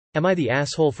Am I the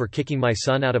asshole for kicking my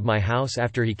son out of my house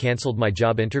after he cancelled my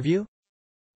job interview?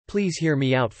 Please hear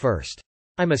me out first.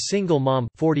 I'm a single mom,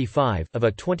 45, of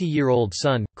a 20-year-old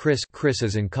son, Chris. Chris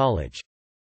is in college.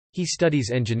 He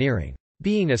studies engineering.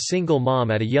 Being a single mom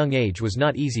at a young age was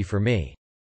not easy for me.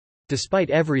 Despite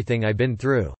everything I've been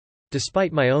through.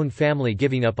 Despite my own family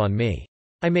giving up on me.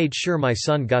 I made sure my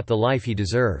son got the life he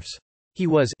deserves. He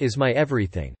is my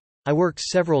everything. I worked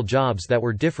several jobs that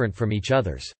were different from each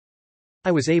other's.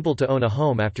 I was able to own a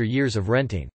home after years of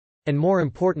renting. And more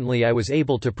importantly, I was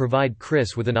able to provide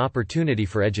Chris with an opportunity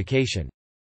for education.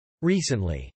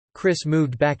 Recently, Chris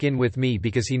moved back in with me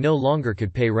because he no longer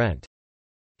could pay rent.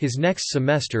 His next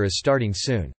semester is starting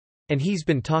soon. And he's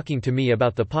been talking to me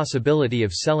about the possibility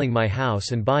of selling my house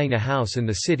and buying a house in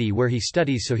the city where he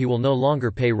studies so he will no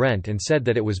longer pay rent, and said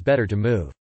that it was better to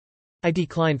move. I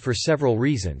declined for several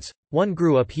reasons. 1.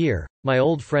 Grew up here, my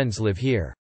old friends live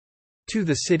here. 2.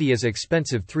 The city is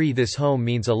expensive. 3. This home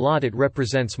means a lot, it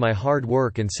represents my hard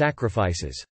work and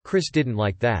sacrifices. Chris didn't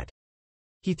like that.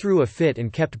 He threw a fit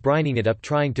and kept brining it up,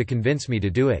 trying to convince me to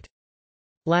do it.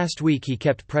 Last week he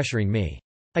kept pressuring me.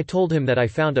 I told him that I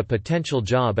found a potential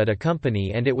job at a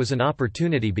company and it was an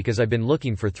opportunity because I've been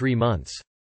looking for 3 months.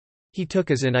 He took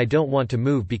as in I don't want to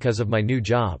move because of my new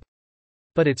job.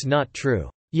 But it's not true.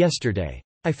 Yesterday,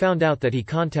 I found out that he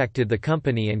contacted the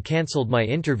company and cancelled my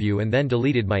interview and then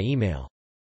deleted my email.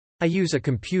 I use a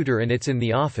computer and it's in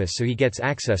the office so he gets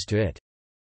access to it.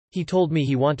 He told me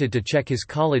he wanted to check his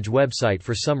college website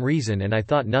for some reason and I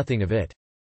thought nothing of it.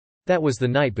 That was the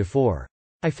night before.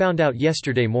 I found out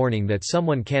yesterday morning that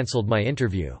someone cancelled my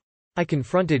interview. I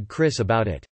confronted Chris about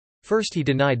it. First he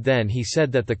denied, then he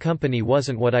said that the company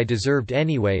wasn't what I deserved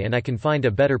anyway and I can find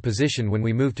a better position when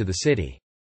we move to the city.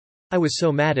 I was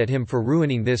so mad at him for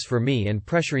ruining this for me and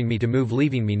pressuring me to move,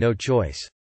 leaving me no choice.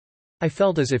 I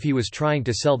felt as if he was trying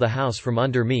to sell the house from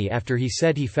under me after he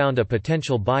said he found a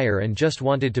potential buyer and just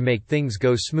wanted to make things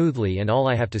go smoothly, and all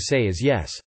I have to say is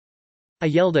yes. I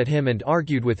yelled at him and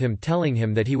argued with him, telling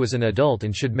him that he was an adult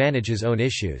and should manage his own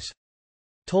issues.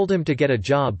 Told him to get a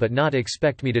job but not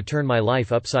expect me to turn my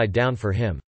life upside down for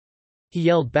him. He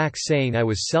yelled back saying I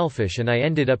was selfish and I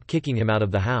ended up kicking him out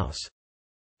of the house.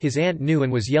 His aunt knew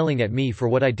and was yelling at me for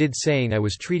what I did, saying I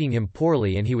was treating him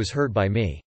poorly and he was hurt by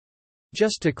me.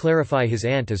 Just to clarify, his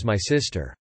aunt is my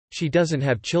sister. She doesn't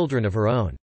have children of her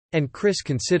own. And Chris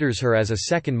considers her as a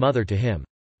second mother to him.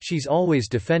 She's always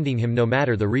defending him no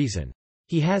matter the reason.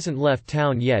 He hasn't left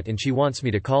town yet and she wants me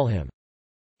to call him.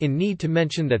 In need to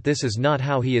mention that this is not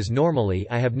how he is normally.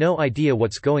 I have no idea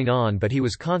what's going on, but he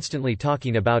was constantly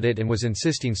talking about it and was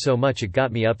insisting so much it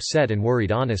got me upset and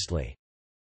worried, honestly.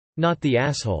 Not the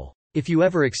asshole. If you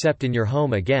ever accept in your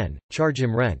home again, charge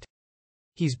him rent.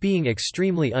 He's being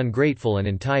extremely ungrateful and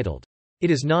entitled.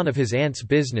 It is none of his aunt's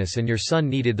business and your son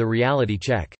needed the reality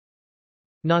check.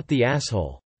 Not the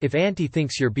asshole. If auntie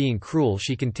thinks you're being cruel,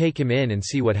 she can take him in and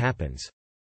see what happens.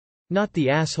 Not the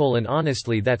asshole, and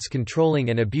honestly that's controlling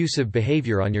and abusive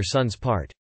behavior on your son's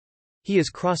part. He is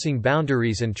crossing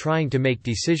boundaries and trying to make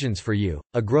decisions for you,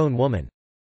 a grown woman.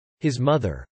 His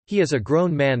mother. He is a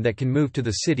grown man that can move to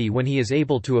the city when he is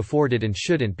able to afford it and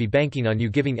shouldn't be banking on you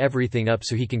giving everything up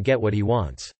so he can get what he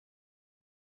wants.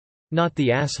 Not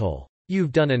the asshole.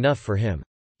 You've done enough for him.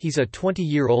 He's a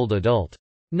 20-year-old adult.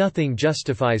 Nothing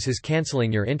justifies his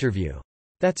canceling your interview.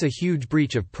 That's a huge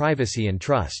breach of privacy and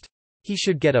trust. He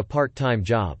should get a part-time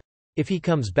job. If he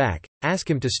comes back, ask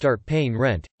him to start paying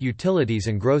rent, utilities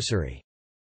and grocery.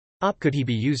 Could he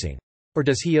be using? Or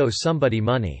does he owe somebody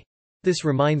money? This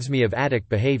reminds me of addict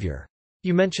behavior.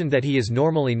 You mentioned that he is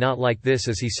normally not like this.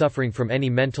 Is he suffering from any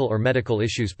mental or medical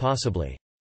issues possibly?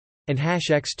 And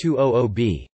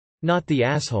 #X200B. Not the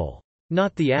asshole.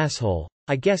 Not the asshole.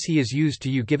 I guess he is used to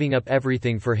you giving up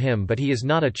everything for him, but he is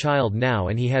not a child now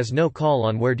and he has no call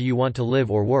on where do you want to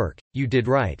live or work. You did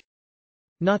right.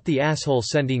 Not the asshole,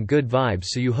 sending good vibes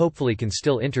so you hopefully can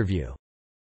still interview.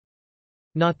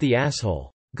 Not the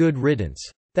asshole. Good riddance.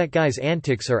 That guy's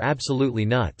antics are absolutely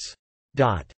nuts.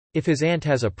 If his aunt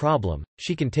has a problem,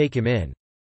 she can take him in.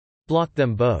 Block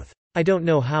them both. I don't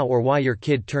know how or why your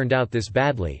kid turned out this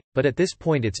badly, but at this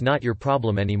point it's not your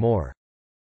problem anymore.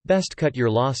 Best cut your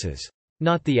losses.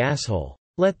 Not the asshole.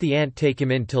 Let the aunt take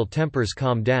him in till tempers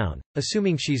calm down,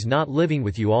 assuming she's not living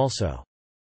with you also.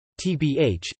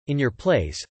 TBH, in your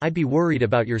place, I'd be worried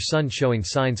about your son showing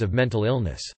signs of mental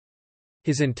illness.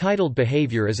 His entitled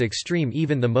behavior is extreme,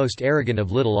 even the most arrogant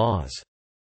of little Oz.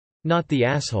 Not the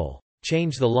asshole.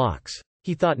 Change the locks.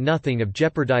 He thought nothing of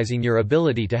jeopardizing your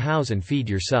ability to house and feed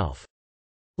yourself.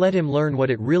 Let him learn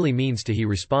what it really means to be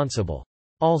responsible.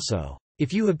 Also,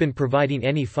 If you have been providing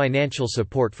any financial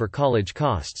support for college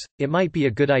costs, it might be a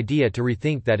good idea to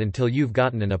rethink that until you've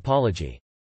gotten an apology.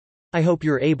 I hope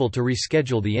you're able to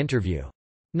reschedule the interview.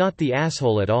 Not the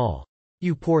asshole at all.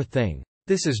 You poor thing.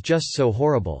 This is just so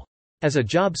horrible. As a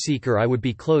job seeker, I would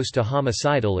be close to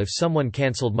homicidal if someone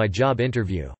cancelled my job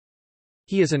interview.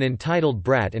 He is an entitled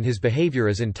brat and his behavior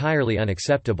is entirely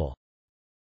unacceptable.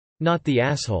 Not the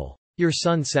asshole. Your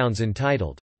son sounds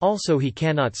entitled. Also, he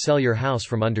cannot sell your house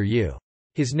from under you.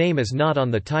 His name is not on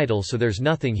the title, so there's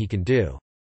nothing he can do.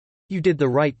 You did the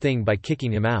right thing by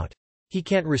kicking him out. He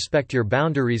can't respect your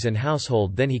boundaries and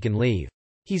household, then he can leave.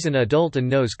 He's an adult and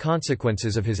knows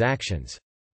consequences of his actions.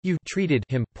 You treated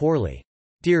him poorly.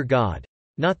 Dear God.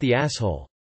 Not the asshole.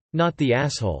 Not the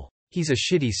asshole. He's a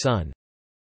shitty son.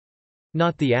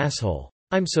 Not the asshole.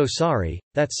 I'm so sorry,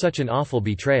 that's such an awful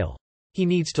betrayal. He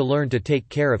needs to learn to take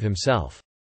care of himself.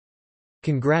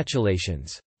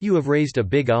 Congratulations. You have raised a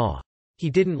big awe. He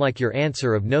didn't like your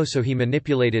answer of no, so he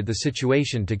manipulated the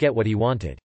situation to get what he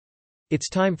wanted. It's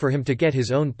time for him to get his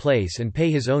own place and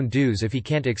pay his own dues if he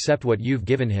can't accept what you've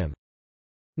given him.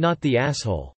 Not the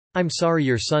asshole. I'm sorry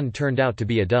your son turned out to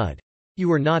be a dud. You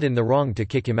were not in the wrong to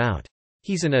kick him out.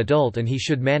 He's an adult and he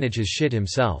should manage his shit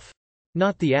himself.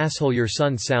 Not the asshole. Your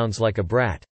son sounds like a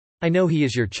brat. I know he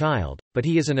is your child, but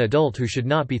he is an adult who should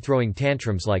not be throwing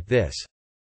tantrums like this.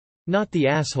 Not the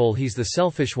asshole. He's the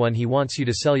selfish one. He wants you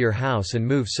to sell your house and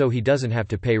move so he doesn't have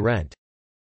to pay rent.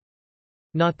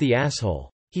 Not the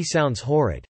asshole. He sounds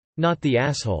horrid. Not the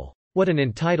asshole. What an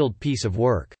entitled piece of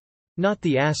work. Not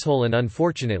the asshole. And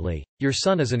unfortunately, your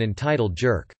son is an entitled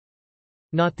jerk.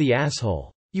 Not the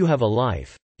asshole. You have a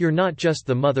life. You're not just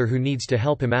the mother who needs to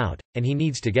help him out, and he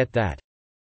needs to get that.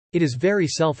 It is very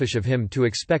selfish of him to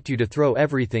expect you to throw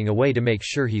everything away to make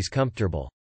sure he's comfortable.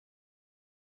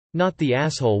 Not the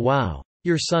asshole. Wow.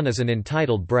 Your son is an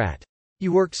entitled brat.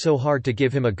 You worked so hard to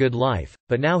give him a good life,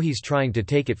 but now he's trying to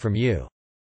take it from you.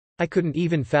 I couldn't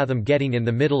even fathom getting in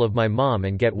the middle of my mom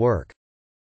and get work.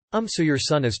 So your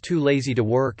son is too lazy to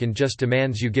work and just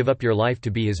demands you give up your life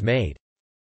to be his maid.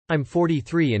 I'm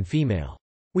 43 and female.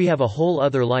 We have a whole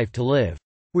other life to live.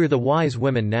 We're the wise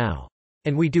women now.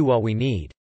 And we do what we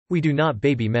need. We do not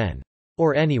baby men.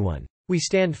 Or anyone. We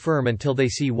stand firm until they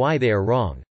see why they are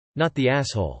wrong. Not the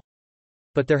asshole.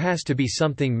 But there has to be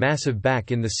something massive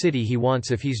back in the city he wants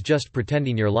if he's just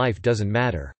pretending your life doesn't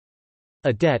matter.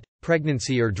 A debt,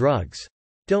 pregnancy or drugs.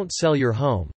 Don't sell your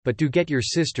home, but do get your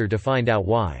sister to find out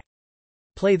why.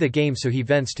 Play the game so he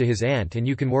vents to his aunt and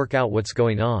you can work out what's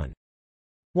going on.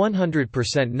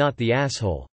 100% not the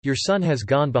asshole. Your son has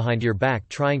gone behind your back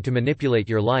trying to manipulate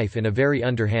your life in a very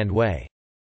underhand way.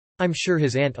 I'm sure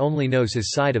his aunt only knows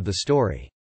his side of the story.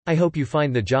 I hope you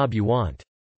find the job you want.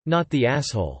 Not the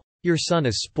asshole. Your son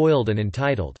is spoiled and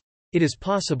entitled. It is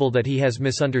possible that he has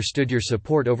misunderstood your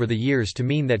support over the years to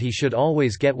mean that he should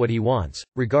always get what he wants,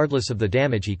 regardless of the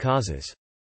damage he causes.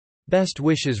 Best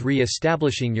wishes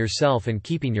re-establishing yourself and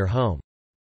keeping your home.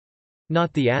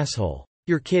 Not the asshole.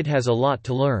 Your kid has a lot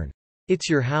to learn.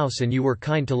 It's your house and you were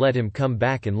kind to let him come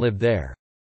back and live there.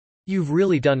 You've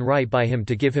really done right by him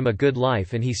to give him a good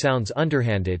life, and he sounds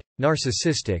underhanded,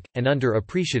 narcissistic, and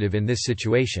underappreciative in this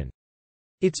situation.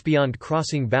 It's beyond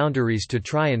crossing boundaries to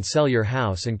try and sell your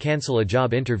house and cancel a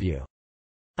job interview.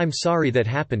 I'm sorry that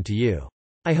happened to you.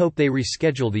 I hope they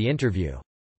reschedule the interview.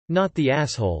 Not the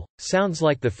asshole. Sounds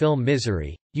like the film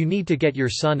Misery. You need to get your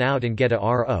son out and get a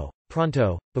RO,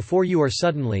 pronto, before you are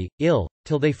suddenly ill,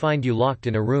 till they find you locked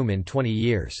in a room in 20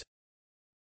 years.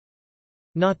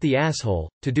 Not the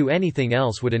asshole. To do anything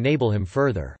else would enable him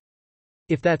further.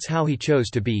 If that's how he chose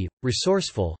to be,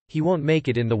 resourceful, he won't make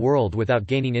it in the world without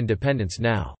gaining independence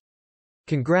now.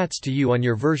 Congrats to you on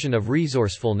your version of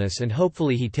resourcefulness, and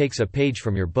hopefully he takes a page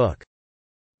from your book.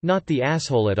 Not the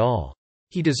asshole at all.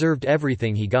 He deserved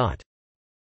everything he got.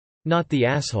 Not the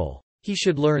asshole. He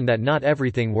should learn that not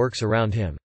everything works around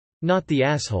him. Not the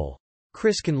asshole.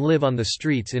 Chris can live on the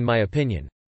streets in my opinion.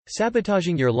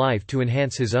 Sabotaging your life to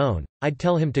enhance his own. I'd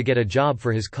tell him to get a job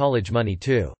for his college money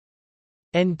too.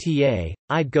 NTA,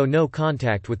 I'd go no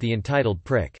contact with the entitled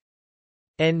prick.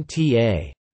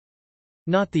 NTA.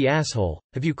 Not the asshole.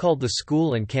 Have you called the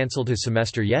school and cancelled his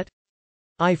semester yet?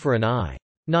 Eye for an eye.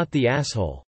 Not the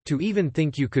asshole. To even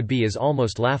think you could be is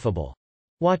almost laughable.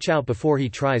 Watch out before he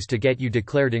tries to get you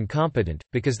declared incompetent,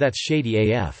 because that's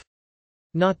shady AF.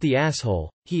 Not the asshole.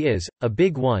 He is a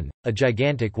big one, a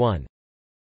gigantic one.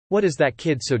 What is that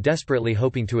kid so desperately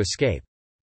hoping to escape?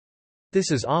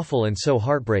 This is awful and so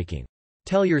heartbreaking.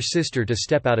 Tell your sister to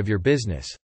step out of your business.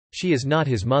 She is not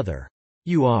his mother.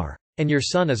 You are. And your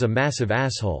son is a massive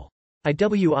asshole. I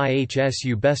wish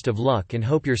you best of luck and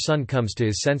hope your son comes to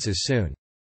his senses soon.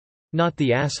 Not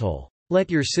the asshole. Let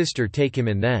your sister take him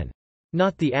in then.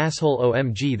 Not the asshole.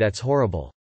 OMG, that's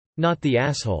horrible. Not the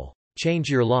asshole. Change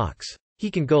your locks.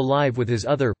 He can go live with his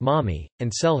other mommy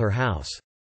and sell her house.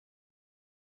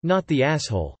 Not the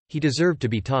asshole. He deserved to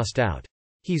be tossed out.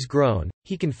 He's grown,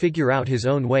 he can figure out his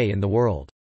own way in the world.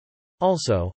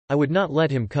 Also, I would not let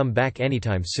him come back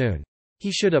anytime soon.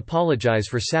 He should apologize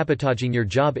for sabotaging your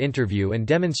job interview and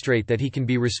demonstrate that he can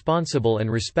be responsible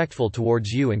and respectful towards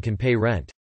you and can pay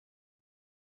rent.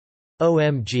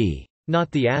 OMG. Not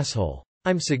the asshole.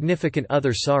 I'm significant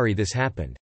other sorry this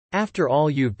happened. After all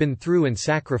you've been through and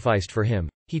sacrificed for him,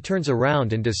 he turns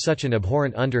around and does such an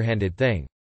abhorrent underhanded thing.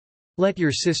 Let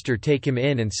your sister take him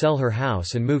in and sell her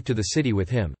house and move to the city with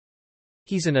him.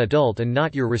 He's an adult and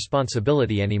not your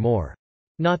responsibility anymore.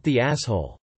 Not the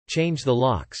asshole. Change the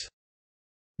locks.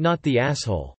 Not the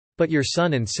asshole. But your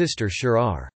son and sister sure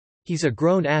are. He's a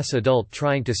grown-ass adult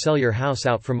trying to sell your house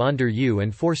out from under you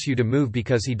and force you to move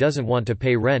because he doesn't want to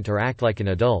pay rent or act like an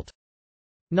adult.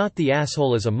 Not the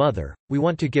asshole. As a mother, we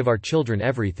want to give our children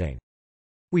everything.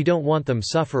 We don't want them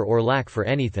suffer or lack for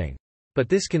anything. But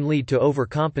this can lead to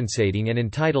overcompensating and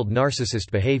entitled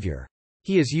narcissist behavior.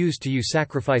 He is used to you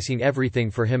sacrificing everything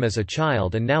for him as a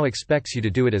child and now expects you to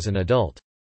do it as an adult.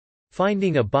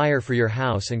 Finding a buyer for your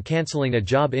house and canceling a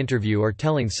job interview are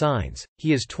telling signs.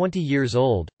 He is 20 years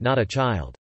old, not a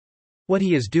child. What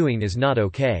he is doing is not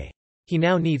okay. He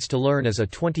now needs to learn as a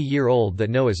 20-year-old that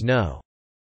no is no.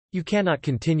 You cannot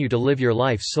continue to live your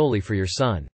life solely for your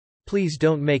son. Please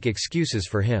don't make excuses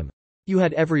for him. You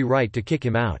had every right to kick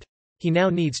him out. He now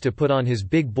needs to put on his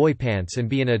big boy pants and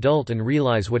be an adult and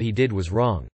realize what he did was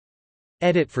wrong.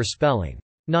 Edit for spelling.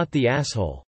 Not the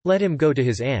asshole. Let him go to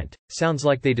his aunt. Sounds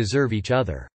like they deserve each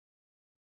other.